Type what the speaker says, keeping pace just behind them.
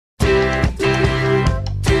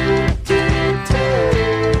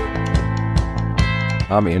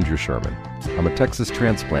I'm Andrew Sherman. I'm a Texas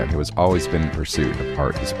transplant who has always been in pursuit of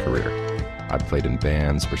art as a career. I've played in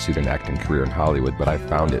bands, pursued an acting career in Hollywood, but I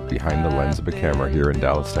found it behind the lens of a camera here in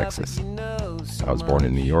Dallas, Texas. I was born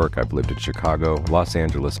in New York, I've lived in Chicago, Los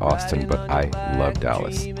Angeles, Austin, but I love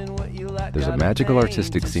Dallas. There's a magical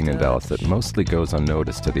artistic scene in Dallas that mostly goes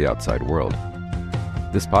unnoticed to the outside world.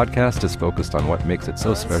 This podcast is focused on what makes it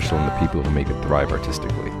so special and the people who make it thrive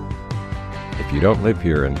artistically. If you don't live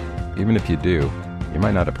here, and even if you do, you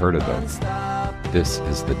might not have heard of them. This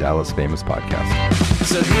is the Dallas Famous Podcast.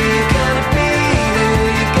 So who you gonna be? Who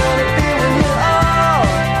you gonna be when you're all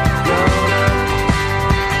grown up?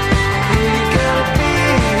 Who you gonna be?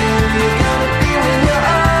 Who you gonna be when you're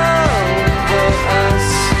over us?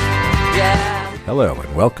 Yeah. Hello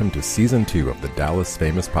and welcome to Season 2 of the Dallas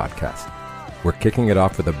Famous Podcast. We're kicking it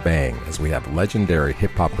off with a bang as we have legendary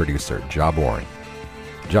hip-hop producer Jawborn.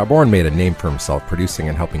 Jawborn made a name for himself producing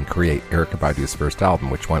and helping create Erykah Badu's first album,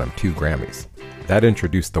 which won him 2 Grammys. That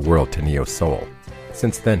introduced the world to neo-soul.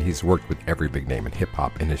 Since then, he's worked with every big name in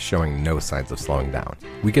hip-hop and is showing no signs of slowing down.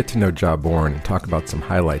 We get to know Jawborn and talk about some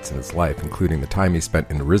highlights in his life, including the time he spent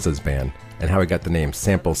in RZA's band and how he got the name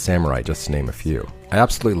Sample Samurai, just to name a few. I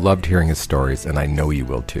absolutely loved hearing his stories, and I know you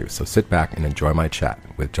will too, so sit back and enjoy my chat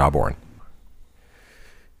with Jawborn.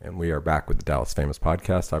 And we are back with the Dallas Famous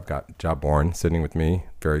Podcast. I've got Jawborn sitting with me.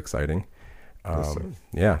 Very exciting.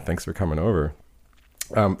 Yeah, thanks for coming over.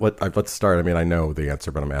 Let's start. I mean, I know the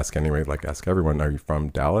answer, but I'm asking anyway. I'd like to ask everyone, are you from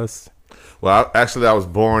Dallas? Well, I was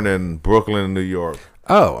born in Brooklyn, New York.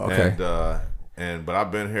 Oh, okay. But I've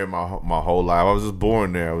been here my whole life. I was just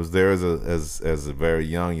born there. I was there as a very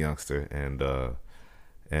young youngster, and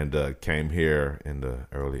came here in the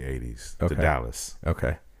early '80s to Dallas.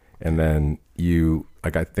 Okay. And then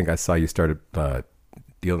I think I saw you started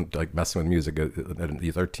messing with music at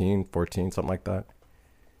 13, 14, something like that.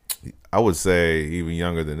 I would say even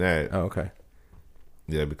younger than that. Oh, okay.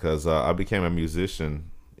 Yeah, because I became a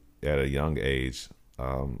musician at a young age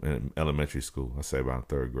in elementary school. I say around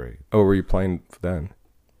 3rd grade. Oh, were you playing then?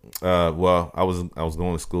 Well, I was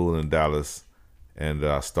going to school in Dallas, and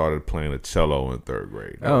I started playing the cello in 3rd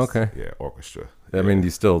grade. Okay. Yeah, orchestra. I mean, do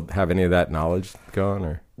you still have any of that knowledge going,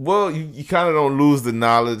 or? Well, you kind of don't lose the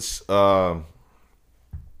knowledge. I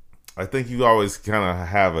think you always kind of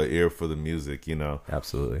have an ear for the music, you know.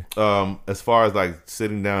 Absolutely. As far as like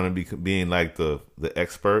sitting down and being like the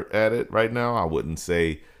expert at it right now, I wouldn't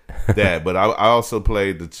say that. But I also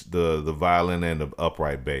played the violin and the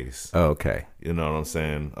upright bass. Oh, okay. You know what I'm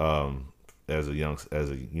saying?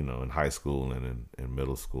 In high school and in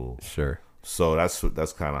middle school. Sure. So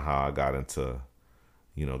that's kind of how I got into.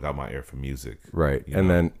 Got my ear for music. Right. And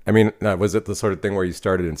then, I mean, was it the sort of thing where you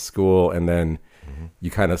started in school and then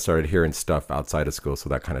you kind of started hearing stuff outside of school, so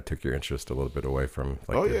that kind of took your interest a little bit away from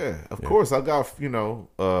Of course. I got,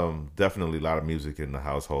 definitely a lot of music in the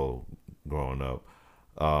household growing up.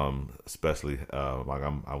 Especially,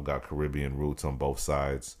 I've got Caribbean roots on both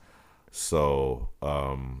sides. So,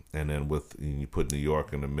 and then you put New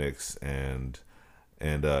York in the mix and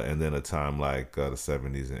then a time like the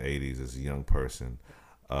 70s and 80s as a young person,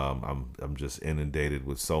 I'm just inundated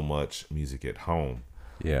with so much music at home.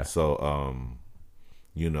 Yeah. So,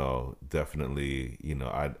 definitely,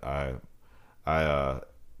 I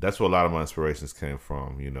that's where a lot of my inspirations came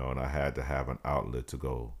from, and I had to have an outlet to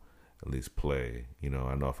go at least play. I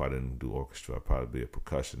know if I didn't do orchestra, I'd probably be a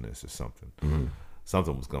percussionist or something. Mm-hmm.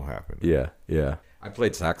 Something was going to happen. Yeah. Yeah. I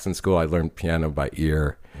played sax in school. I learned piano by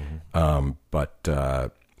ear. Mm-hmm.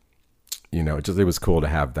 It was cool to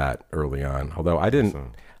have that early on. Although I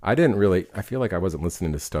didn't really, I feel like I wasn't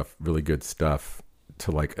listening to really good stuff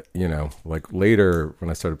to later when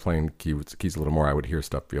I started playing keys a little more, I would hear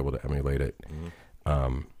stuff, be able to emulate it.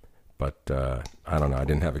 Mm-hmm. I don't know. I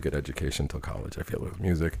didn't have a good education until college, I feel, with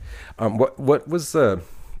music. What was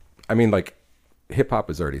hip hop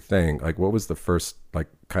is already a thing. Like, what was the first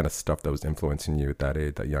kind of stuff that was influencing you at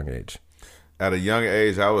that young age? At a young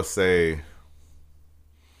age, I would say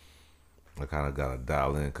I kind of got to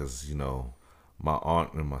dial in because my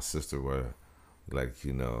aunt and my sister were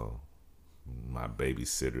my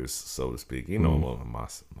babysitters, so to speak. My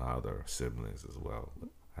other siblings as well.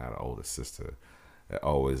 I had an older sister that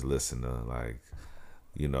always listened to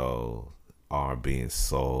R&B and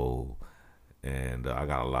soul, and I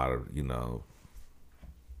got a lot of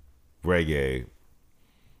reggae.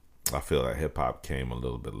 I feel like hip hop came a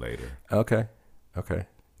little bit later. Okay.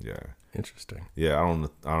 Yeah. Interesting. Yeah, I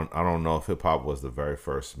don't know if hip hop was the very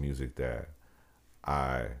first music that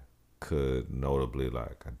I could notably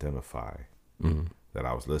identify that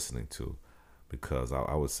I was listening to, because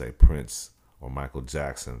I would say Prince or Michael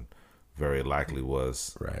Jackson very likely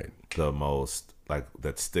was Right. the most like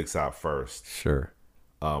that sticks out first. Sure.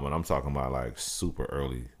 And I'm talking about like super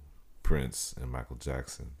early Prince and Michael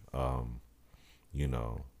Jackson. You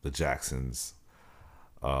know, the Jacksons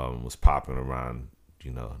was popping around,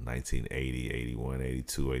 1980, 81,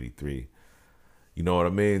 82, 83. You know what I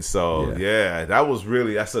mean? So yeah, that was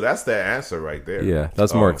really so that's that answer right there. Yeah,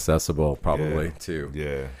 that's more accessible probably too.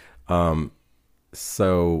 Yeah.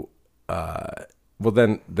 So,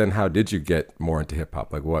 well, then how did you get more into hip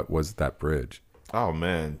hop? Like, what was that bridge? Oh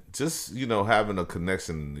man, just having a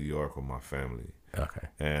connection in New York with my family. Okay.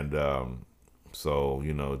 And so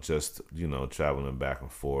just traveling back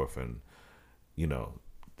and forth and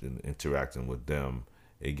interacting with them,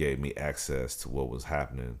 it gave me access to what was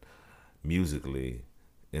happening musically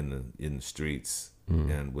in the streets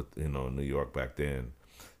and with New York back then.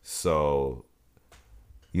 So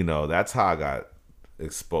that's how I got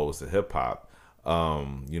exposed to hip hop.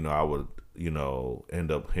 I would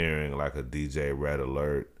end up hearing like a DJ Red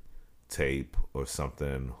Alert tape or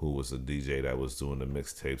something, who was a DJ that was doing the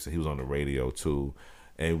mixtapes, and he was on the radio too.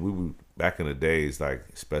 And we would, back in the days, like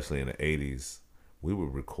especially in the 80s, we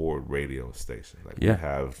would record radio stations. Like we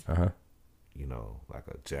have like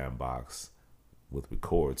a jam box with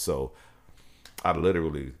records. So I'd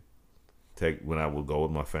literally when I would go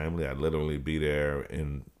with my family, I'd literally be there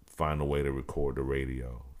and find a way to record the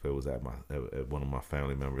radio. If it was at one of my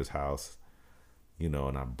family members' house, and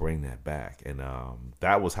I bring that back. And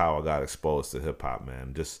that was how I got exposed to hip hop,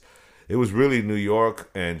 man. It was really New York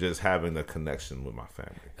and just having the connection with my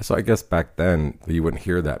family. So I guess back then you wouldn't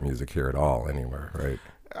hear that music here at all anywhere, right?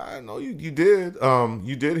 I know you did.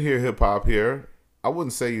 You did hear hip hop here. I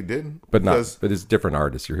wouldn't say you didn't, but it's different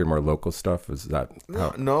artists. You hear more local stuff. Is that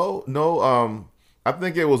no? I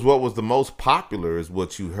think it was what was the most popular is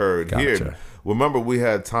what you heard here. Remember, we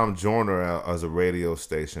had Tom Joyner as a radio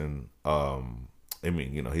station. I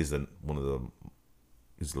mean, he's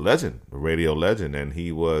he's a legend, a radio legend, and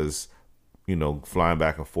he was, flying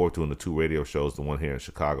back and forth doing the two radio shows, the one here in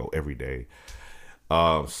Chicago every day.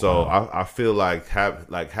 So I feel like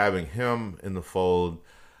having him in the fold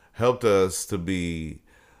helped us to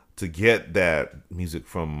get that music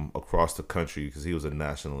from across the country, because he was a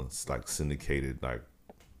national, like syndicated, like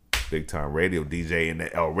big time radio DJ and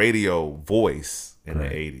a radio voice in the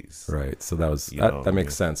 80s. Right. So that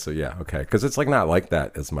makes sense. So yeah, okay, because it's like not like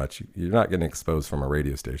that as much. You're not getting exposed from a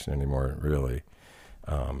radio station anymore, really.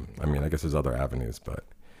 I mean, I guess there's other avenues, but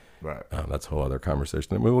right. That's a whole other conversation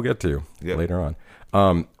that we will get to later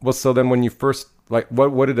on. Well, so then when you first, like,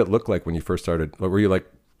 what did it look like when you first started? Were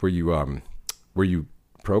you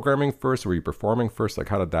programming first? Were you performing first? Like,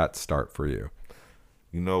 how did that start for you?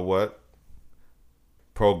 You know what?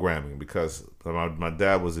 Programming, because my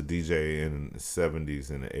dad was a DJ in the 70s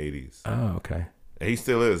and the 80s. Oh, okay. And he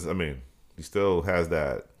still is. I mean, he still has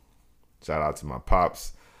that. Shout out to my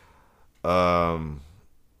pops.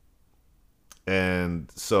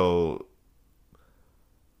 And so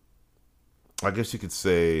I guess you could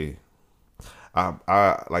say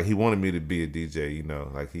I like he wanted me to be a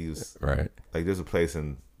DJ, like he was right. Like there's a place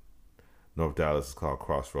in North Dallas, it's called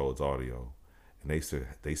Crossroads Audio, and they used to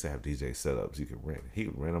have DJ setups you could rent. He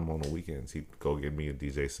would rent them on the weekends. He'd go get me a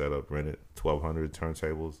DJ setup, rent it, 1,200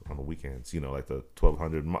 turntables on the weekends. Like the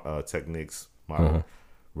 1,200 Technics model.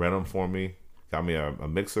 Rent them for me. Got me a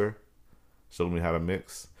mixer. Showed me how to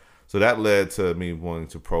mix. So that led to me wanting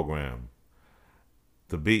to program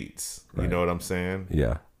the beats. Right. You know what I'm saying?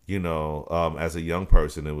 Yeah. As a young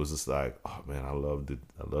person, it was just like, oh man, I love the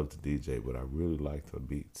DJ, but I really like the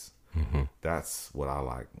beats. Mm-hmm. That's what I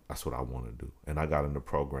like. That's what I want to do. And I got into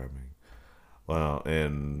programming.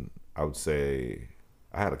 And I would say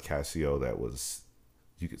I had a Casio that was,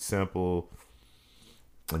 you could sample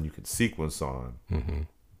and you could sequence on. Mm-hmm.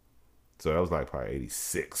 So that was like probably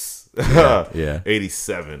 86. Yeah.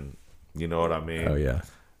 87. You know what I mean? Oh, yeah.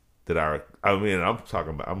 I'm talking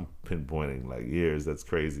about, I'm pinpointing like years. That's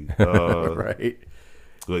crazy. Right.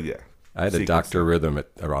 But yeah. I had a Dr. Rhythm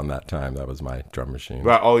around that time. That was my drum machine.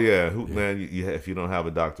 Right. Oh, yeah. Man, if you don't have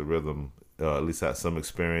a Dr. Rhythm, at least have some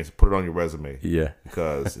experience, put it on your resume. Yeah.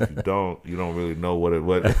 Because if you don't really know what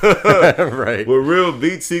right. what real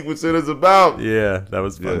beat sequencing is about. Yeah, that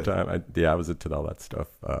was a fun time. I was into all that stuff.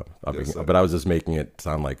 But I was just making it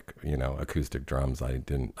sound like, acoustic drums. I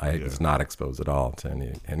was not exposed at all to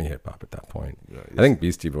any hip hop at that point. Yeah, I think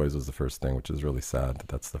Beastie Boys was the first thing, which is really sad that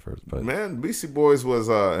that's the first. But man, Beastie Boys was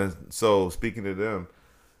and so speaking of them,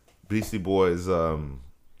 Beastie Boys one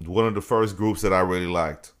of the first groups that I really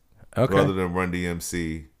liked. Okay. Rather than Run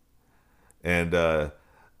DMC, and I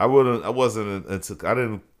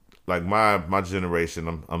didn't like my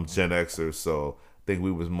generation. I'm Gen Xer, so think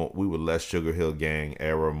we were less Sugar Hill Gang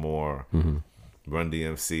era, more Run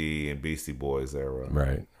DMC and Beastie Boys era.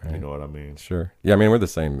 Right. You know what I mean? Sure. Yeah, I mean, we're the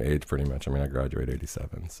same age pretty much. I mean, I graduated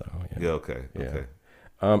 87, so Yeah. Okay. Yeah. Okay.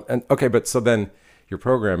 And okay, but so then your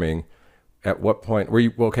programming, at what point were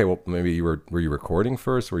you, well, okay, well, maybe were you recording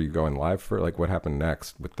first? Were you going live for, like, what happened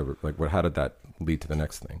next with the, like, how did that lead to the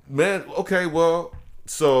next thing? Man, okay, well,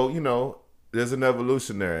 so, you know, there's an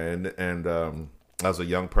evolution there. And as a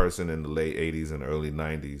young person in the late 80s and early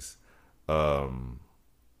 90s,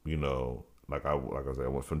 you know, like I said, I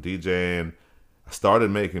went from DJing. I started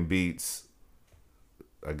making beats.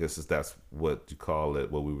 I guess that's what you call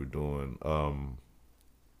it, what we were doing.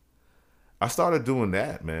 I started doing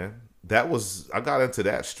that, man. I got into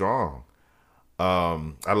that strong.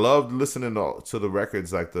 I loved listening to the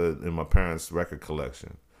records like in my parents' record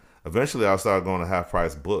collection. Eventually, I started going to half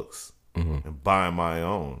price books and buying my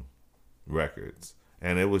own records.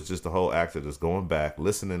 And it was just the whole act of just going back,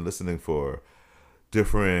 listening for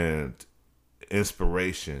different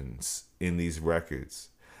inspirations in these records.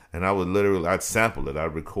 And I'd sample it.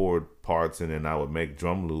 I'd record parts and then I would make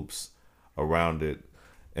drum loops around it.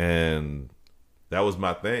 And that was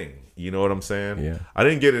my thing. You know what I'm saying? Yeah. I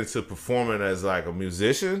didn't get into performing as like a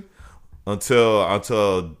musician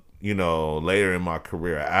until you know, later in my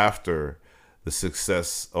career, after the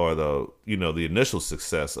success or the initial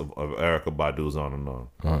success of Erykah Badu's On and On.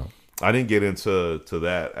 Uh-huh. I didn't get into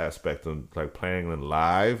that aspect of like playing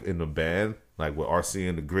live in the band, like with RC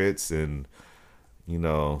and the Grits and, you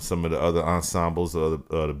know, some of the other ensembles,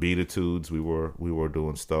 the Beatitudes. We were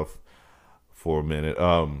doing stuff for a minute.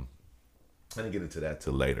 I didn't get into that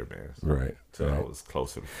till later, man. Right. Till right. I was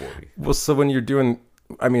closer to 40. Well, so when you're doing,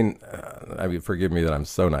 I mean, forgive me that I'm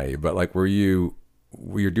so naive, but like, were you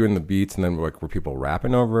doing the beats and then like, were people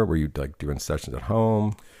rapping over it? Were you like doing sessions at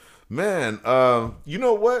home? Man, you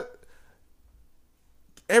know what?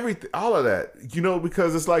 Everything, all of that, you know,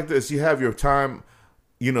 because it's like this. You have your time,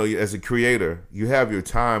 you know, as a creator, you have your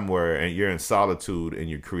time and you're in solitude and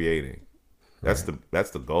you're creating. That's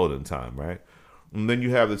the golden time, right? And then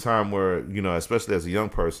you have the time where, you know, especially as a young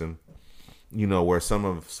person, you know, where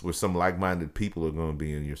some like-minded people are going to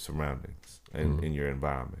be in your surroundings and in your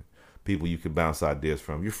environment. People you can bounce ideas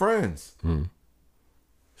from. Your friends.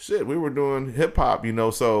 Shit, we were doing hip hop, you know,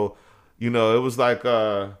 so, you know, it was like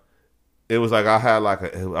I was like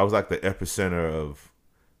the epicenter of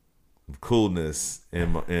coolness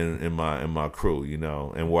in my crew, you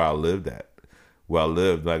know, and where I lived at. Where I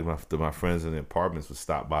lived, like my friends in the apartments would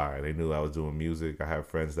stop by. They knew I was doing music. I had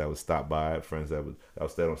friends that would stop by. Friends that would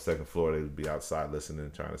stay on the second floor. They would be outside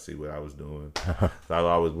listening, trying to see what I was doing. So I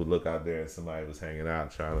always would look out there and somebody was hanging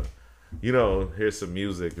out, trying to, you know, hear some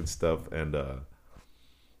music and stuff. And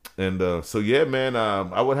so yeah, man.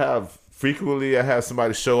 I would have frequently. I had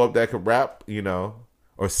somebody show up that could rap, you know,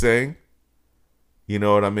 or sing. You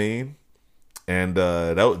know what I mean? And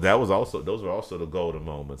those were also the golden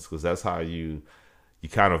moments, because that's how you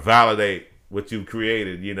kind of validate what you've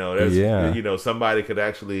created. You know, you know, somebody could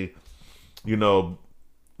actually, you know,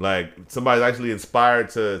 like somebody's actually inspired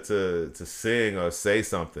to sing or say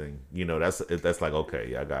something. You know, that's like, okay,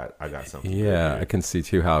 yeah, I got something. Yeah, I can see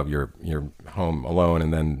too how you're home alone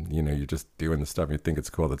and then, you know, you're just doing the stuff and you think it's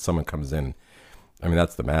cool that someone comes in. I mean,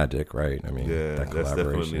 that's the magic, right? I mean, yeah, that that's definitely the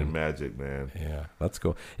collaboration. magic, man. Yeah, that's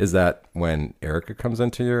cool. Is that when Erykah comes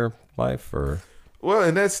into your life, or? Well,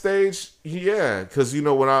 in that stage, yeah, because, you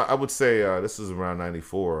know, when I would say this is around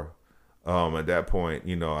 94. At that point,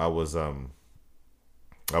 you know, I was out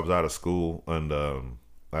of school and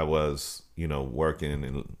I was, you know,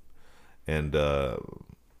 working and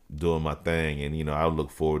doing my thing, and, you know, I would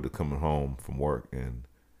look forward to coming home from work and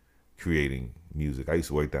creating music. I used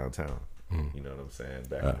to work downtown. You know what I'm saying?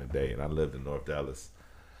 Back in the day. And I lived in North Dallas.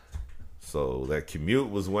 So that commute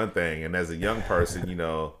was one thing. And as a young person, you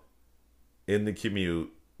know, in the commute,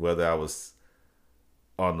 whether I was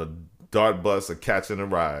on the DART bus or catching a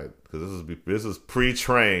ride, because this was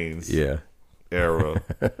pre-trains era.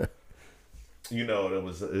 You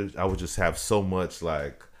know, I would just have so much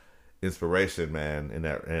like inspiration, man, and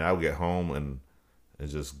I would get home and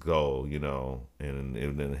just go, you know, and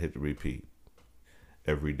then hit the repeat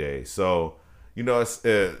every day. So, you know,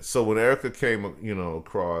 so when Erykah came, you know,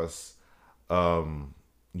 across,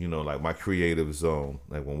 you know, like my creative zone,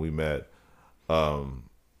 like when we met,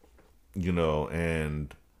 you know,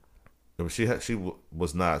 and she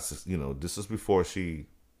was not, you know, this was before she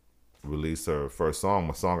released her first song.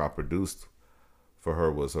 My song I produced for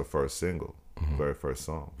her was her first single, very first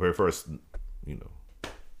song, very first, you know,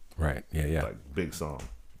 right, yeah, like big song,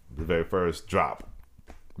 the very first drop.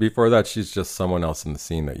 Before that, she's just someone else in the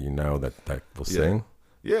scene that you know that will sing.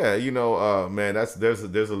 Yeah, man, there's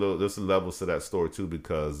levels to that story too,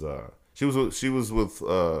 because she was with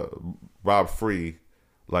Rob Free,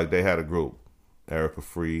 like they had a group, Erica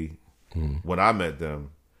Free, when I met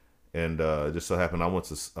them, and it just so happened I went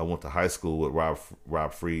to high school with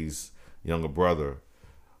Rob Free's younger brother,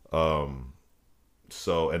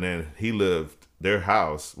 so and then their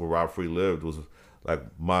house where Rob Free lived was like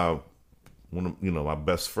my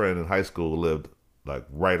best friend in high school lived like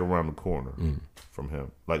right around the corner from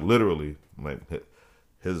him. Like literally, like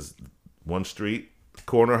his one street,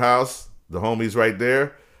 corner house, the homie's right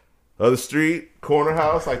there. Other street, corner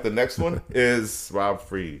house, like the next one is Rob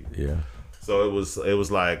Free. Yeah. So it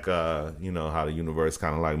was like how the universe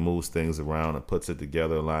kind of like moves things around and puts it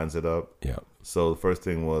together, lines it up. Yeah. So the first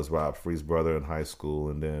thing was Rob Free's brother in high school,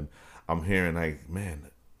 and then I'm hearing like, man,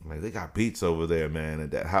 like they got beats over there, man,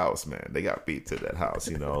 at that house, man. They got beats at that house,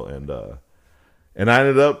 and I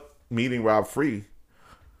ended up meeting Rob Free,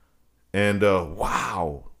 and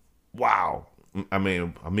wow. I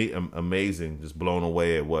mean, amazing, just blown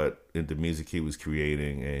away at what the music he was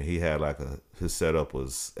creating, and he had like his setup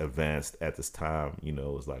was advanced at this time. It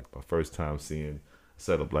was like my first time seeing a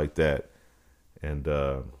setup like that, and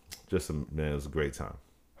man, it was a great time.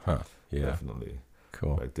 Huh. Yeah. Definitely.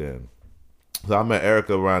 Cool. Back then. So I met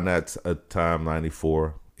Erica around that time,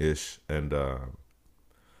 94 ish, and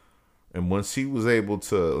when she was able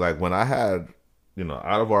to, like, when I had,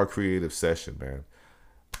 out of our creative session, man,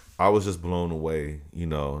 I was just blown away,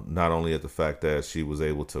 not only at the fact that she was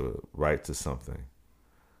able to write to something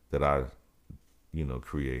that I,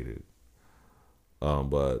 created,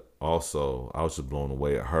 but also I was just blown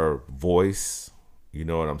away at her voice, you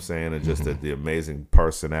know what I'm saying, and just at the amazing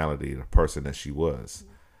personality, the person that she was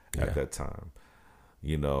at that time,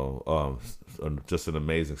 just an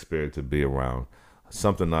amazing spirit to be around.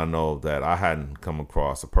 Something I know that I hadn't come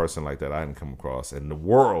across, a person like that I hadn't come across, and the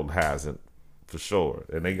world hasn't, for sure.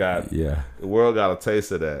 And the world got a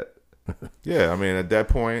taste of that. Yeah, I mean, at that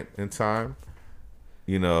point in time,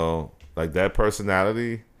 like that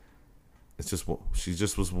personality, she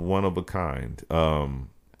just was one of a kind.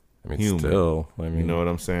 Human. Still, you know what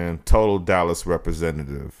I'm saying? Total Dallas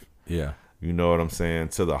representative. Yeah. You know what I'm saying?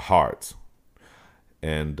 To the heart.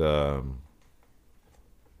 And, I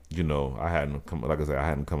hadn't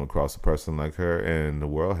come across a person like her, and the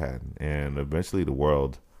world hadn't. And eventually the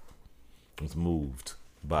world was moved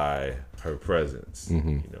by her presence. You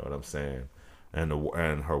know what I'm saying? And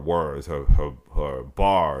her words, her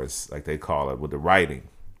bars, like they call it, with the writing.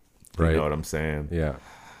 You know what I'm saying? Yeah.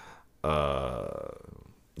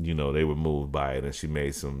 They were moved by it, and she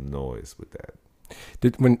made some noise with that.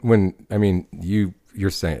 You're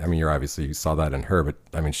saying, you're obviously, you saw that in her, but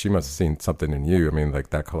she must have seen something in you. Like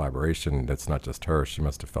that collaboration, that's not just her. She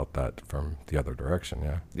must have felt that from the other direction.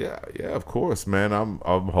 Yeah. Yeah, of course, man. I'm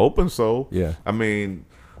hoping so. Yeah.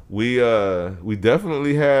 We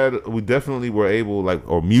definitely were able, like,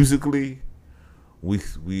 or musically, we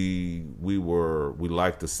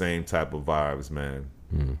liked the same type of vibes, man.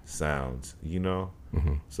 Sounds,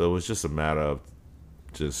 So it was just a matter of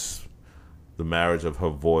just the marriage of her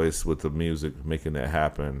voice with the music, making that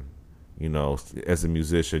happen. As a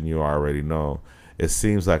musician, you already know it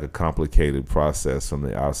seems like a complicated process from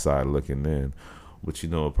the outside looking in, but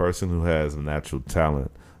a person who has natural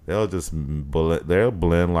talent, they'll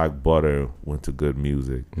blend like butter into good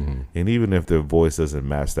music. And even if their voice doesn't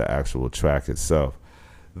match the actual track itself,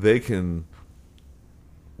 they can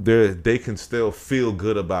still feel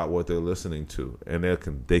good about what they're listening to, and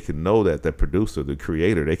they can know that the producer, the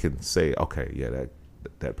creator, they can say, okay, yeah,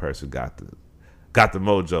 that person got the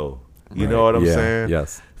mojo. You know what I'm saying?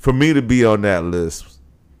 Yes. For me to be on that list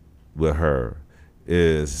with her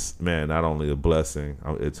is, man, not only a blessing,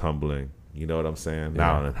 it's humbling. You know what I'm saying? Yeah.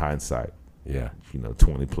 Now in hindsight. Yeah.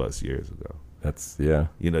 20 plus years ago. That's, yeah.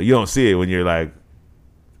 You don't see it when you're like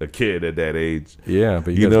a kid at that age. Yeah,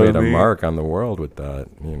 but you guys made a mark on the world with that,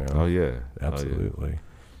 Oh, yeah. Absolutely. Oh, yeah.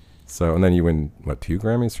 So, and then you win, 2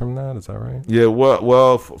 Grammys from that? Is that right? Yeah,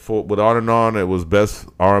 well, for with On and On, it was Best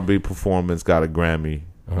R&B Performance, got a Grammy.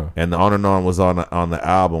 And the On and On was on the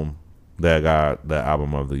album that got the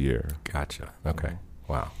Album of the Year. Gotcha. Okay.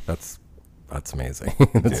 Wow. That's amazing.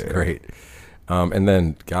 That's great. And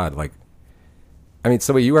then, God,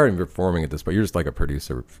 so you aren't performing at this point. You're just like a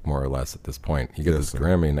producer, more or less, at this point. You get this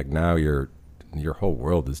Grammy, and now your whole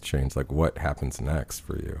world has changed. Like, what happens next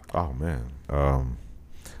for you? Oh, man.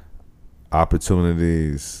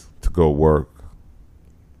 Opportunities to go work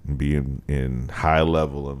and be in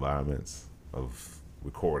high-level environments of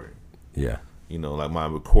recording. Yeah. Like my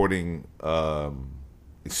recording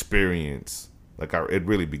experience, it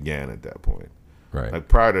really began at that point. Right. Like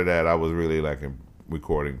prior to that, I was really like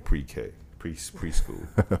recording pre-K, preschool.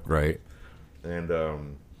 Right. And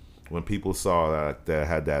when people saw that I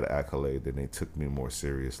had that accolade, then they took me more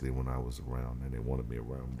seriously when I was around, and they wanted me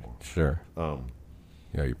around more. Sure.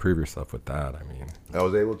 You prove yourself with that. I mean, I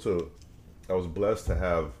was blessed to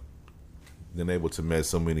have been able to meet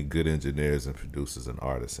so many good engineers and producers and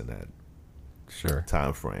artists in that sure.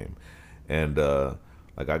 time frame. And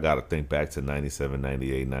like I got to think back to 97,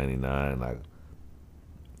 98, 99. Like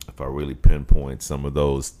if I really pinpoint some of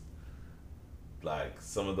those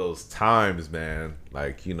times, man,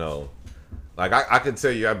 like, you know, like I can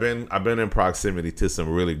tell you, I've been in proximity to some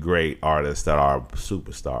really great artists that are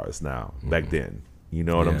superstars now. Back then, you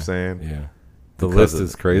know what I'm saying? Yeah. The Because list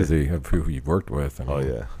is crazy of who you've worked with. I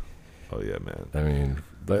mean, Oh yeah, man.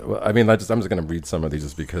 I'm just going to read some of these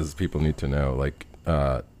just because people need to know. Like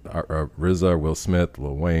RZA, Will Smith,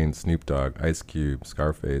 Lil Wayne, Snoop Dogg, Ice Cube,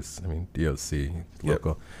 Scarface. I mean, DOC,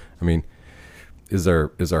 local. I mean, is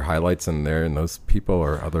there highlights in there in those people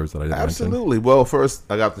or others that I didn't Absolutely. Well, first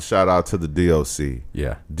I got to shout out to the DOC.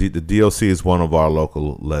 Yeah, the DOC is one of our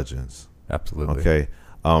local legends. absolutely. Okay.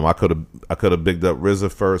 I could have bigged up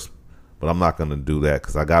RZA first, but I'm not going to do that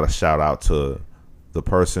because I got to shout out to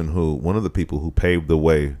one of the people who paved the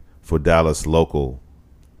way for Dallas the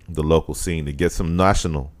local scene to get some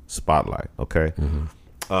national spotlight. Okay.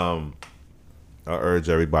 I urge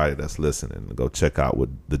everybody that's listening to go check out what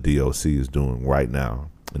the DOC is doing right now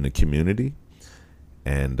in the community,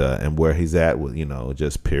 and where he's at with, you know,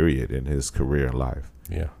 just period in his career and life.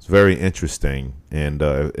 Yeah, It's very interesting, and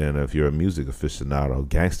if you're a music aficionado,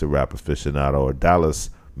 gangster rap aficionado, or Dallas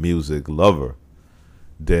music lover,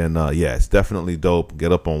 then it's definitely dope.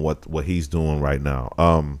 Get up on what he's doing right now.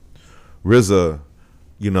 RZA,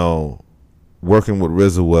 you know, working with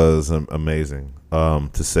RZA was amazing, to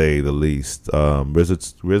say the least.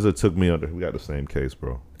 RZA took me under. We got the same case,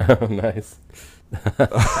 bro. Oh, nice.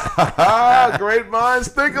 Great minds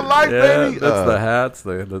think alike, Yeah, baby. that's the hats,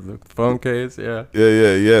 the phone case. Yeah,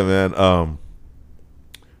 Yeah, man.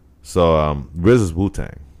 So RZA's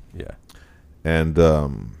Wu-Tang, yeah, and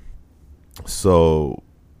so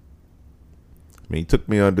I mean, he took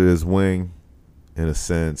me under his wing, in a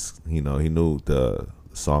sense. You know, he knew the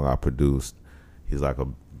song I produced. He's like a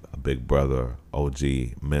big brother, OG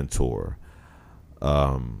mentor.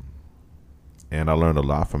 And I learned a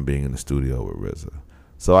lot from being in the studio with RZA.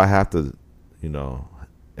 So I have to, you know,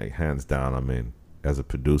 like, hands down, I mean, as a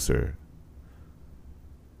producer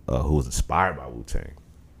who was inspired by Wu-Tang.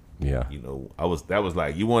 yeah. You know, that was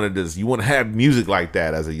like, you want to have music like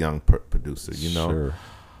that as a young producer, you know?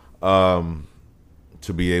 Sure.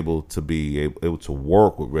 To be able to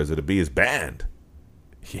work with RZA, to be his band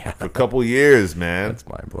Yeah, for a couple years, man. that's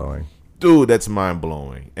mind blowing. Dude, that's mind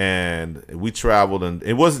blowing. And we traveled, and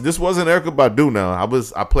this wasn't Erykah Badu. Now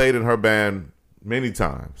I played in her band many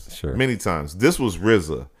times. Sure. Many times. This was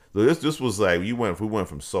RZA. This was like we went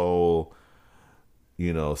from soul,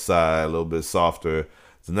 you know, side, a little bit softer.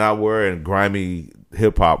 So now we're in grimy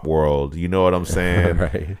hip hop world. You know what I'm saying?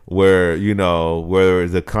 Right. Where, you know, where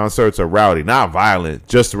the concerts are rowdy, not violent,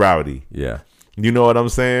 just rowdy. Yeah, You know what I'm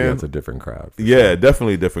saying? yeah. It's a different crowd. Yeah,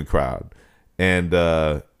 definitely a different crowd. And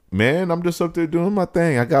man, I'm just up there doing my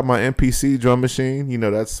thing. I got my MPC drum machine. You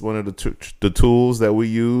know, that's one of the tools that we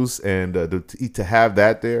use, and to have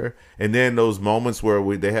that there. And then those moments where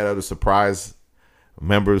they had other surprise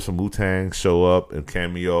members from Wu-Tang show up and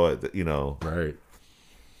cameo at you know, Right.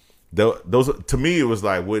 those to me it was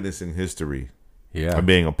like witnessing history Yeah. and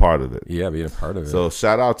being a part of it. Yeah, being a part of it. So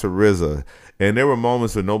shout out to RZA. And there were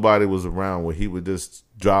moments when nobody was around where he would just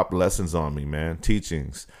drop lessons on me, man,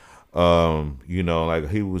 teachings. You know, like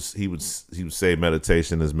he would say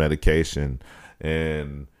meditation is medication,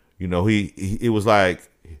 and you know it was like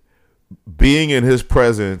being in his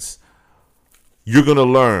presence. You're gonna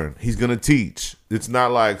learn. He's gonna teach. It's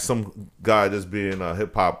not like some guy just being a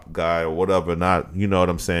hip hop guy or whatever. Not, you know what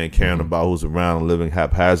I'm saying, caring about who's around and living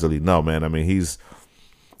haphazardly. No, man. I mean,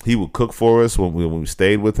 he would cook for us when we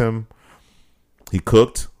stayed with him. He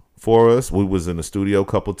cooked for us. We was in the studio a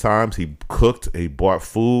couple times. He cooked. He bought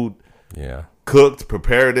food. yeah, Cooked,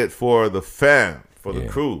 prepared it for the fam, for the Yeah.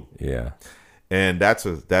 crew. yeah, And that's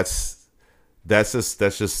just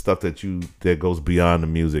stuff that goes beyond the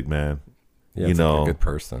music, man. yeah. You It's know, like a good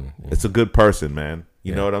person. Yeah. It's a good person, man.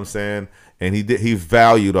 You Yeah. know what I'm saying? And he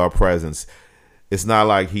valued our presence. It's not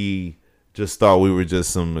like he just thought we were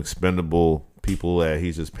just some expendable people that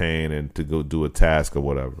he's just paying and to go do a task or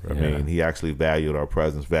whatever. I Yeah. mean, he actually valued our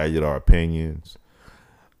presence, valued our opinions.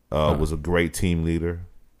 Was a great team leader.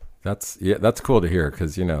 That's cool to hear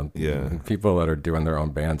because, you know, Yeah. people that are doing their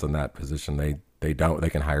own bands in that position, they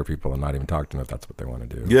can hire people and not even talk to them if that's what they want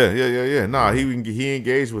to do. Yeah. Nah, he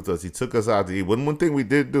engaged with us. He took us out to eat. One thing we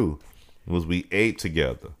did do was we ate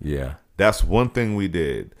together. Yeah. That's one thing we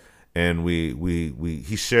did, and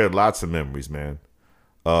he shared lots of memories, man.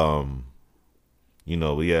 That's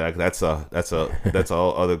a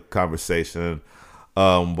whole other conversation.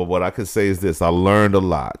 But what I could say is this: I learned a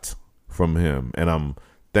lot from him, and I'm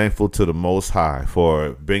thankful to the Most High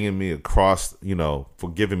for bringing me across, for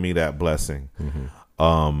giving me that blessing.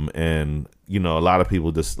 And a lot of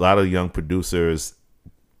people, a lot of young producers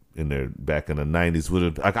back in the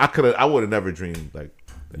 90s I would have never dreamed like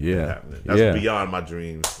that happening. That's beyond my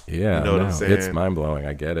dreams. Yeah, you know what I'm saying? It's mind blowing.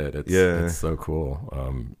 I get it. It's so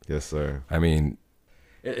cool. Yes, sir. I mean,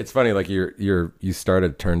 it's funny. Like you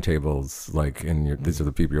started turntables, like, and these are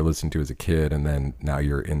the people you're listening to as a kid, and then now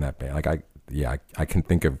you're in that band. Like I can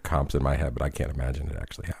think of comps in my head, but I can't imagine it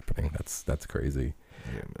actually happening. That's crazy.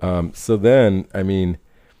 Yeah, so then, I mean,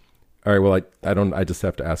 all right. Well, I just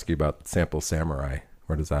have to ask you about Sample Samurai.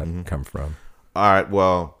 Where does that come from? All right.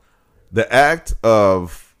 Well, the act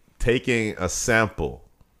of taking a sample,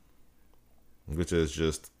 which is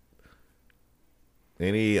just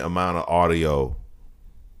any amount of audio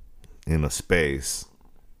in a space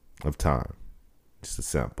of time, just a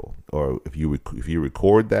sample, or if you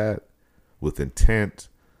record that with intent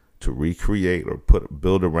to recreate or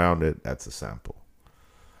build around it, that's a sample.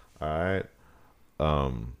 All right.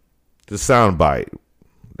 The sound bite,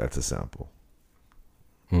 that's a sample.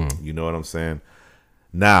 You know what I'm saying?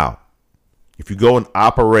 Now, if you go and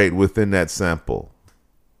operate within that sample,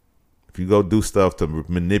 if you go do stuff to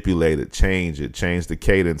manipulate it, change the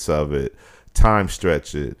cadence of it, time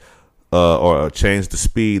stretch it, or change the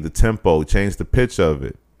speed, the tempo, change the pitch of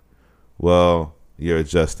it, well, you're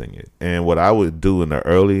adjusting it. And what I would do in the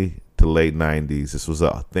early to late 90s, this was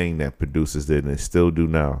a thing that producers did and they still do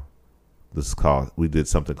now. We did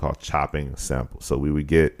something called chopping a sample. So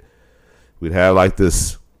we'd have like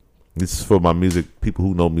this is for my music, people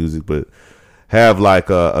who know music, but have like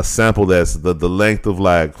a sample that's the length of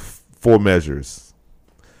like 4 measures.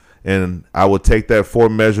 And I would take that 4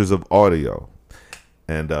 measures of audio.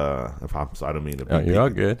 And I don't mean to be you're all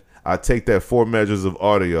good. I take that 4 measures of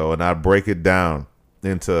audio and I break it down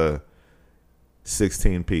into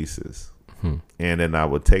 16 pieces. And then I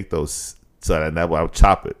would take those, I would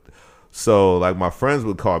chop it. So, like, my friends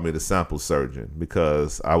would call me the sample surgeon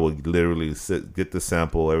because I would literally get the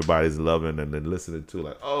sample everybody's loving and then listening to,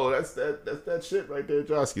 like, oh, that's that shit right there,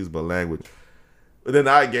 Josh. Excuse my language. But then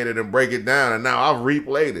I get it and break it down, and now I've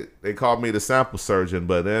replayed it. They called me the sample surgeon,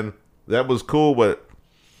 but then that was cool. But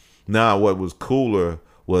now what was cooler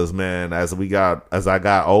was, man, as I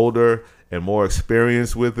got older and more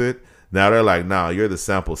experienced with it, now they're like, nah, you're the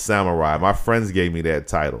sample samurai. My friends gave me that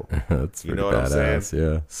title. That's you know what I'm saying?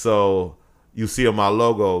 Yeah. So you see on my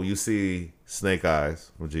logo, you see Snake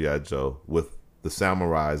Eyes from G.I. Joe with the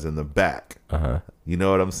samurais in the back. You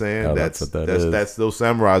know what I'm saying? Oh, that's what that is. That's those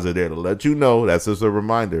samurais are there to let you know. That's just a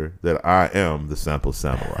reminder that I am the sample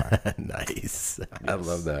samurai. Nice. Yes. I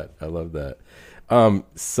love that.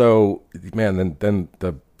 So, man, then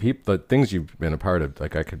the things you've been a part of,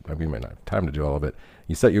 like we might not have time to do all of it.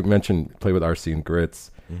 You mentioned play with RC and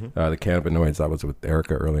Grits, the cannabinoids. That was with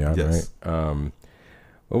Erica early on, yes. Right?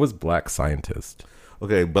 What was Black Scientist?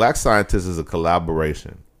 Okay, Black Scientist is a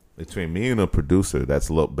collaboration between me and a producer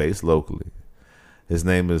that's based locally. His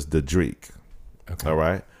name is Dedrick. Okay. All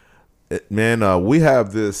right, we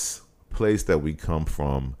have this place that we come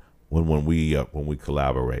from when we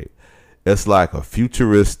collaborate. It's like a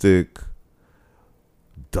futuristic,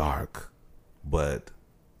 dark, but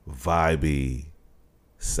vibey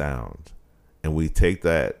sound, and we take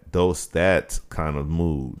that kind of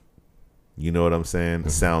mood, you know what I'm saying,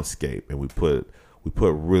 soundscape, and we put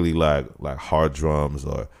really like hard drums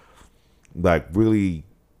or like really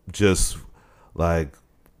just like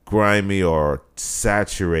grimy or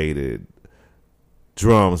saturated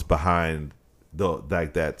drums behind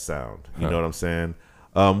that sound. You know what I'm saying?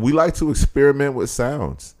 We like to experiment with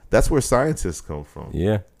sounds. That's where scientists come from.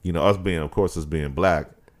 Yeah. You know, us being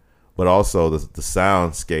black, but also the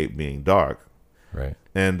soundscape being dark. Right.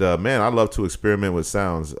 And, man, I love to experiment with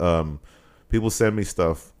sounds. People send me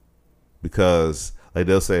stuff because like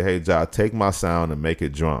they'll say, hey, Ja, take my sound and make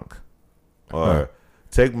it drunk. Or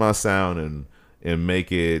take my sound and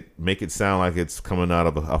make it sound like it's coming out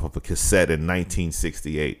of a cassette in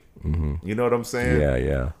 1968. You know what I'm saying?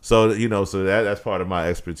 Yeah. So, that's part of my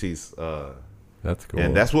expertise. That's cool.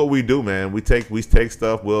 And that's what we do, man. We take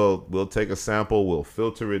stuff. We'll take a sample. We'll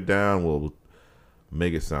filter it down. We'll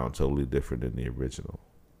make it sound totally different than the original.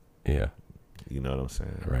 Yeah. You know what I'm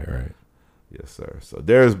saying? Right. Yes, sir. So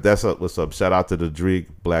what's up. Shout out to the Dreek,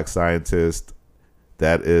 Black Scientist.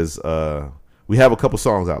 That is we have a couple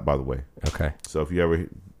songs out, by the way. Okay. So if you ever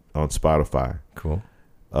on Spotify, Cool.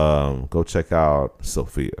 go check out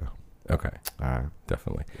Sophia. Okay. All right.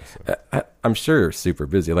 Definitely. Yes, sir. I'm sure you're super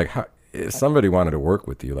busy. Like, how, if somebody wanted to work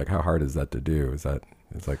with you, like, how hard is that to do? It's like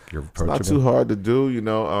you're approachable? Not too hard to do,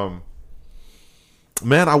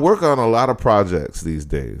 man, I work on a lot of projects these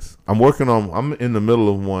days. I'm in the middle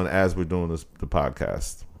of one as we're doing the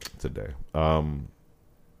podcast today.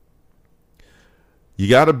 You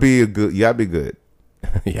gotta be good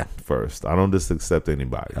Yeah. first. I don't just accept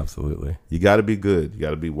anybody. Absolutely. You gotta be good. You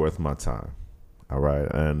gotta be worth my time. All right.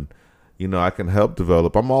 And I can help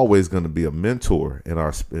develop. I'm always going to be a mentor in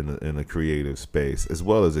a creative space as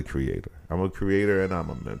well as a creator. I'm a creator and I'm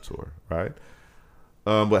a mentor, right?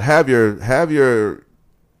 But have your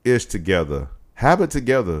ish together. Have it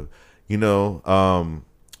together,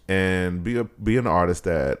 and be an artist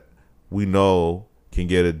that we know can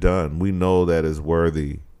get it done. We know that is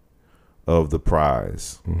worthy of the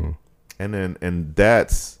prize. Mm-hmm. And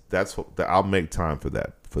that's I'll make time for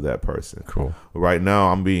that person. Cool. Right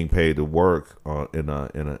now, I'm being paid to work in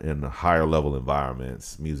a higher level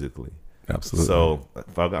environments musically. Absolutely. So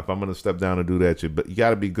if I'm going to step down and do that, you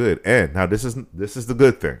got to be good. And now this is the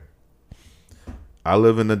good thing. I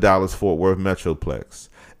live in the Dallas-Fort Worth Metroplex,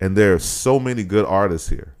 and there are so many good artists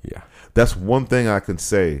here. Yeah. That's one thing I can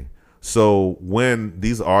say. So when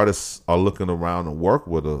these artists are looking around and work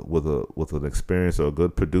with an experience or a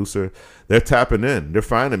good producer, they're tapping in. They're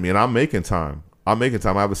finding me, and I'm making time. I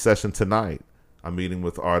have a session tonight. I'm meeting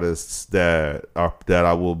with artists that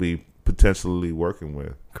I will be potentially working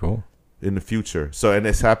with. Cool. In the future. So, and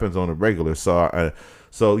this happens on a regular. So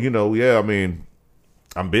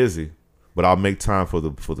I'm busy, but I'll make time for the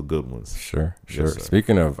good ones. Sure. Yes, sir.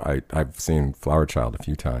 Speaking of, I've seen Flower Child a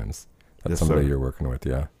few times. That's Yes, somebody sir. you're working with,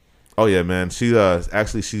 yeah. Oh yeah, man. She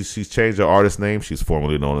she's changed her artist name. She's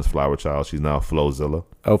formerly known as Flower Child. She's now Flowzilla.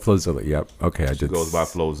 Oh, Flowzilla. Yep. Okay, I She did. goes by I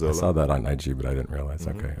Flowzilla. saw that on IG, but I didn't realize.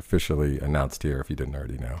 Mm-hmm. Okay, officially announced here. If you didn't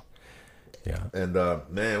already know. Yeah. And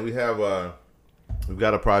man, we've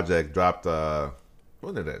got a project dropped.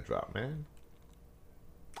 When did that drop, man?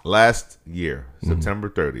 Last year, September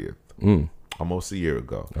 30th, almost a year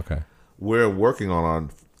ago. Okay. We're working on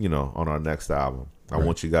our next album. I Right.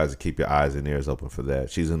 want you guys to keep your eyes and ears open for that.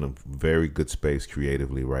 She's in a very good space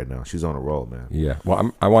creatively right now. She's on a roll, man. Yeah.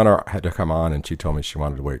 Well, I want her to come on, and she told me she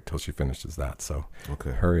wanted to wait till she finishes that. So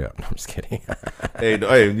Okay. hurry up. No, I'm just kidding.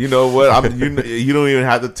 Hey, you know what? You don't even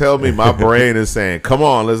have to tell me. My brain is saying, "Come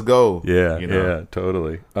on, let's go." Yeah,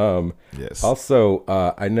 totally. Yes. Also,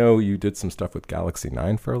 I know you did some stuff with Galaxy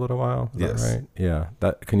 9 for a little while. Is Yes. that right?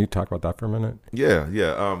 Yeah. Can you talk about that for a minute? Yeah.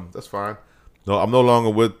 That's fine. No, I'm no longer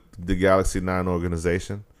with the Galaxy 9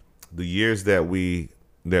 organization. The years that we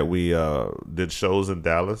did shows in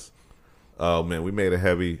Dallas, man, we made a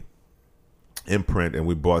heavy imprint, and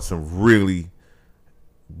we brought some really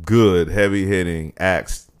good, heavy hitting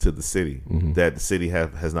acts to the city that the city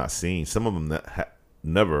has not seen. Some of them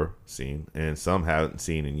never seen, and some haven't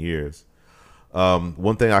seen in years.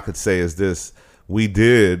 One thing I could say is this. We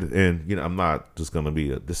did, and I'm not just going to be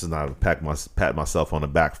this is not a pat myself on the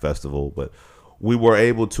back festival, but we were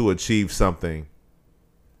able to achieve something,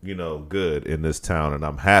 good in this town, and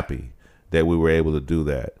I'm happy that we were able to do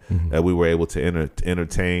that. That we were able to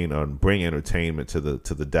entertain or bring entertainment to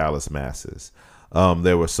the Dallas masses.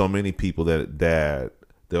 There were so many people that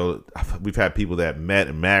we've had people that met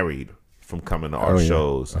and married from coming to our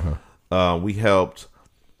shows. We helped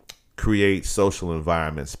create social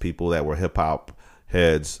environments. People that were hip hop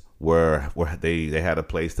heads where they had a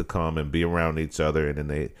place to come and be around each other, and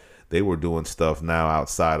then they were doing stuff now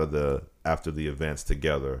outside of after the events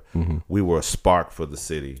together. We were a spark for the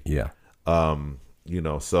city. Yeah.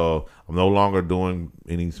 So I'm no longer doing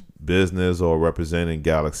any business or representing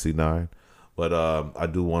Galaxy 9, but I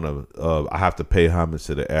do want to. I have to pay homage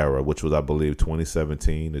to the era, which was, I believe,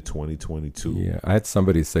 2017 to 2022. Yeah. I had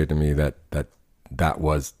somebody say to me that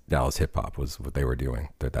was Dallas hip hop was what they were doing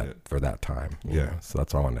for that time. you know. So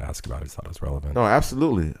that's all I wanted to ask about. I just thought it was relevant. No,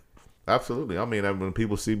 absolutely. I mean, when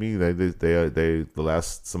people see me, some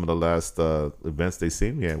of the last events they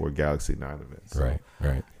see me at were Galaxy 9 events. So,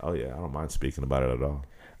 Right. oh yeah, I don't mind speaking about it at all.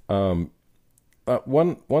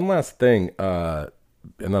 One last thing, and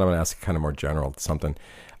then I'm going to ask kind of more general something.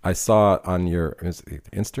 I saw on your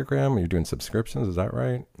Instagram, you're doing subscriptions. Is that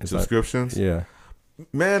right? Subscriptions? Yeah.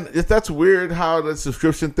 Man, that's weird how the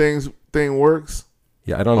subscription thing works.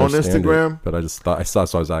 Yeah, I don't On understand Instagram? it, but I just thought I saw,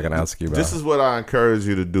 so I was going to ask you about. This is what I encourage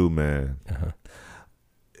you to do, man.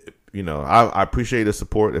 I appreciate the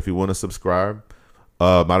support if you want to subscribe.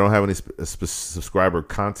 I don't have any subscriber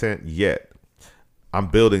content yet. I'm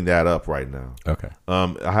building that up right now. Okay.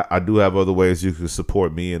 I do have other ways you can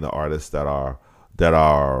support me and the artists that are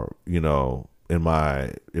in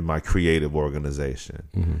my creative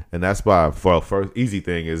organization, and that's by first easy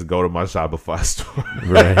thing is go to my Shopify store,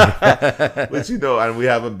 Right. But and we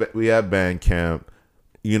have Bandcamp,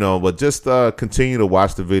 but just continue to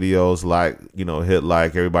watch the videos, hit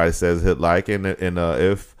like. Everybody says hit like, and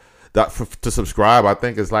if that to subscribe, I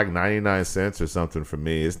think it's like 99 cents or something for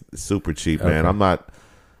me. It's super cheap, man. Okay. I'm not.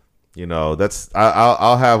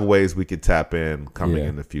 I'll have ways we could tap in coming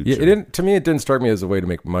in the future. Yeah, to me, it didn't strike me as a way to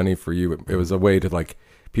make money for you. It was a way to like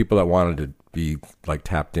people that wanted to be like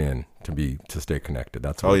tapped in to stay connected.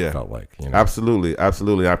 That's what it felt like. Absolutely.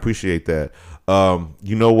 I appreciate that.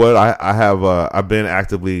 You know what? I've been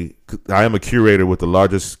actively. I am a curator with the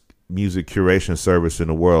largest music curation service in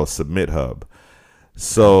the world, Submit Hub.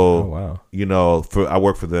 So, I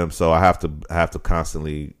work for them, so I have to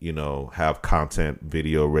constantly, have content,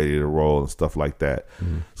 video ready to roll and stuff like that.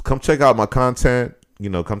 So come check out my content.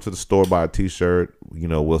 Come to the store, buy a T-shirt.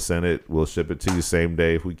 We'll send it. We'll ship it to you same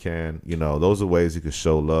day if we can. Those are ways you can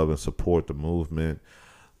show love and support the movement.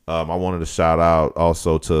 I wanted to shout out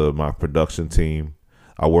also to my production team.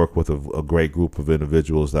 I work with a great group of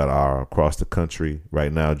individuals that are across the country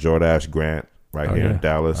right now. Jordash Grant. Here in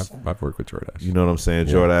Dallas. I've worked with Jordash. You know what I'm saying?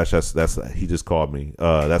 Yeah. Jordash, that's he just called me.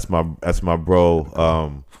 That's my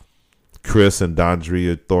bro, Chris and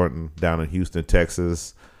Dondria Thornton down in Houston,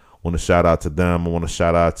 Texas. Want to shout out to them. I want to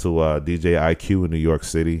shout out to DJ IQ in New York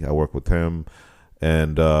City. I work with him.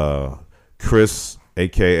 And Chris,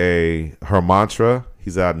 aka Hermantra,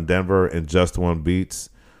 he's out in Denver, and Just One Beats.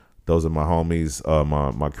 Those are my homies,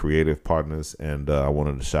 my creative partners, and I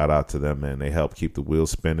wanted to shout out to them, man. They help keep the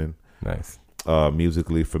wheels spinning. Nice.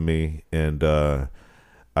 Musically for me, and I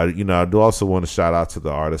do also want to shout out to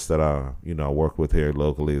the artists that I work with here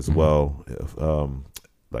locally as well,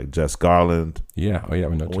 like Jess Garland. Yeah, we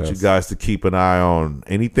know. I want you guys to keep an eye on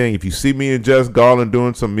anything. If you see me and Jess Garland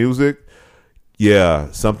doing some music,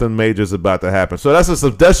 something major is about to happen. So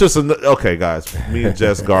okay, guys. Me and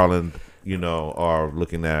Jess Garland, are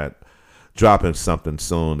looking at dropping something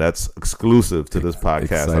soon. That's exclusive to this podcast.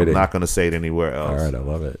 Exciting. I'm not going to say it anywhere else. All right, I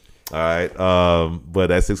love it. All right, but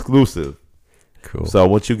that's exclusive. Cool. So I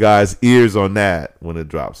want you guys ears on that when it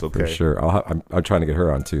drops. Okay, for sure. I'm trying to get her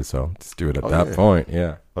on too, so let's do it at that point.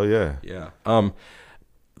 Yeah. Oh yeah. Yeah. How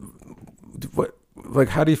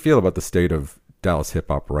do you feel about the state of Dallas hip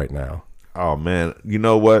hop right now? Oh man, you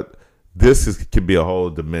know what? This could be a whole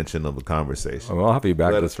dimension of a conversation. Well, I'll have you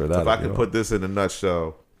back this for that. If I could put this in a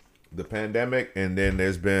nutshell, the pandemic, and then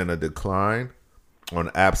there's been a decline or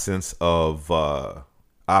an absence of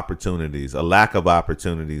opportunities, a lack of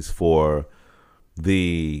opportunities for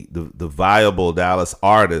the viable Dallas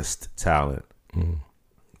artist talent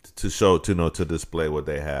to show, to display what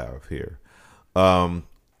they have here,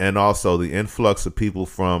 and also the influx of people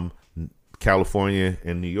from California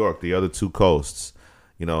and New York, the other two coasts.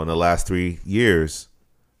 In the last 3 years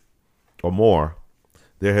or more,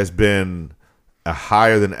 there has been a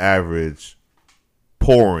higher than average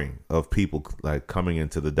pouring of people like coming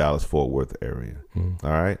into the Dallas-Fort Worth area.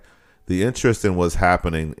 All right. The interest in what's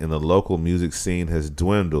happening in the local music scene has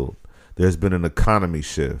dwindled. There's been an economy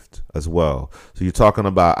shift as well. So you're talking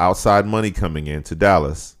about outside money coming into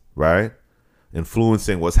Dallas, right?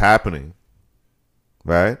 Influencing what's happening,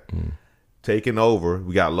 right? Taking over.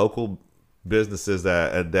 We got local businesses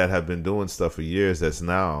that have been doing stuff for years that's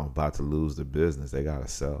now about to lose their business. They got to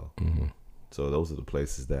sell. So those are the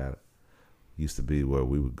places that used to be where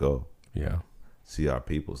we would go. Yeah. See our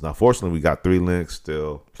peoples. Now, fortunately, we got 3 Links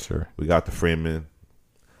still. Sure. We got the Freeman.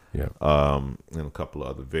 Yeah. And a couple of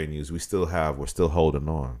other venues. We're still holding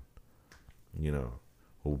on.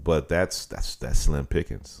 But that's slim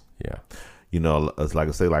pickings. Yeah. It's like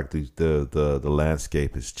I say, like the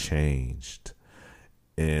landscape has changed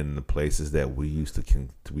in the places that we used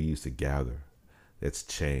to gather. It's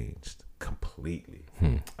changed completely.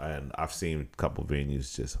 And I've seen a couple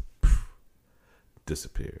venues just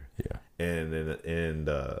disappear. Yeah. And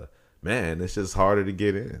man, it's just harder to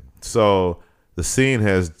get in. So the scene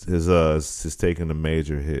has taken a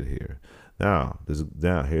major hit here. Now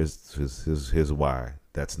here's why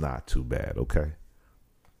that's not too bad. Okay,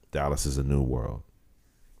 Dallas is a new world.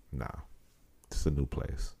 Now it's a new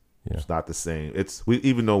place. Yeah. It's not the same.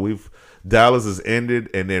 Even though Dallas has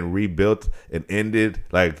ended and then rebuilt and ended.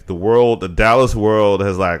 Like the Dallas world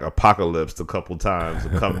has like apocalypsed a couple times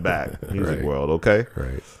and come back. Music Right. world, okay.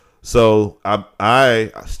 Right. So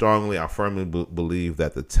I firmly believe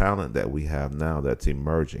that the talent that we have now that's going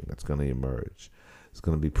to emerge, it's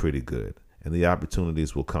going to be pretty good. and the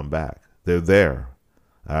opportunities will come back. They're there.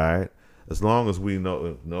 All right. As long as we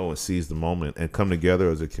know and seize the moment and come together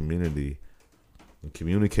as a community and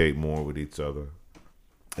communicate more with each other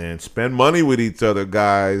and spend money with each other,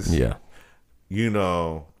 guys. Yeah.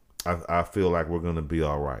 I feel like we're going to be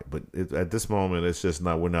all right. But at this moment, it's just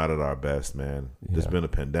we're not at our best, man. There's been a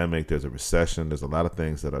pandemic. There's a recession. There's a lot of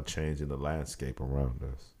things that are changing the landscape around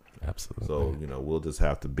us. Absolutely. So, we'll just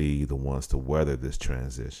have to be the ones to weather this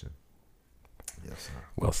transition. Yes, sir.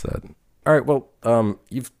 Well said. All right. Well,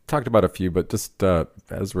 you've talked about a few, but just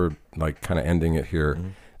as we're like kind of ending it here,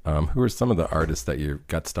 who are some of the artists that you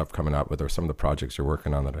got stuff coming out with, or some of the projects you're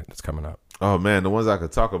working on that's coming up? Oh, man, the ones I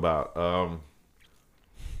could talk about,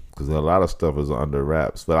 because a lot of stuff is under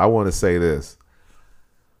wraps. But I want to say this.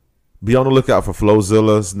 Be on the lookout for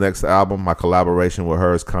Flozilla's next album. My collaboration with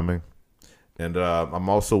her is coming. And I'm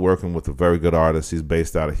also working with a very good artist. He's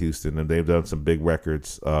based out of Houston, and they've done some big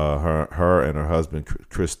records. Her and her husband,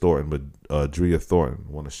 Chris Thornton, but Drea Thornton.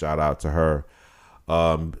 I want to shout out to her.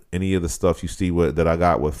 Any of the stuff you see that I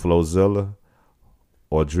got with Flozilla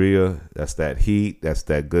or Drea, that's that heat. That's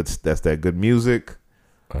that good music.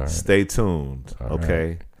 All right. Stay tuned. All Okay.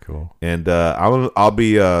 right. Cool. And I'll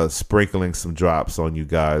be sprinkling some drops on you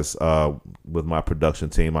guys with my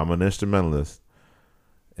production team. I'm an instrumentalist.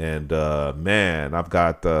 And man, I've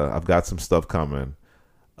got some stuff coming.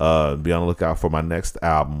 Be on the lookout for my next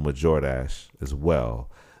album with Jordache as well.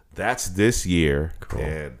 That's this year, Cool.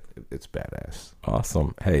 and it's badass.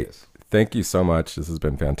 Awesome. Hey, thank you so much. This has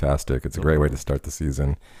been fantastic. It's a great way to start the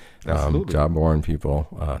season. Absolutely. Job Born people,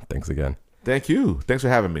 thanks again. Thank you. Thanks for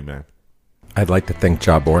having me, man. I'd like to thank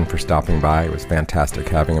Job Born for stopping by. It was fantastic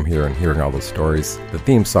having him here and hearing all those stories. The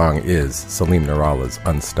theme song is Salim Nirala's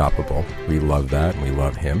Unstoppable. We love that, and we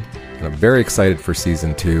love him. And I'm very excited for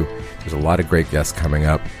season 2. There's a lot of great guests coming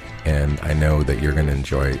up, and I know that you're going to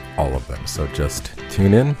enjoy all of them. So just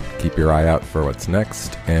tune in, keep your eye out for what's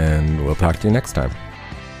next, and we'll talk to you next time.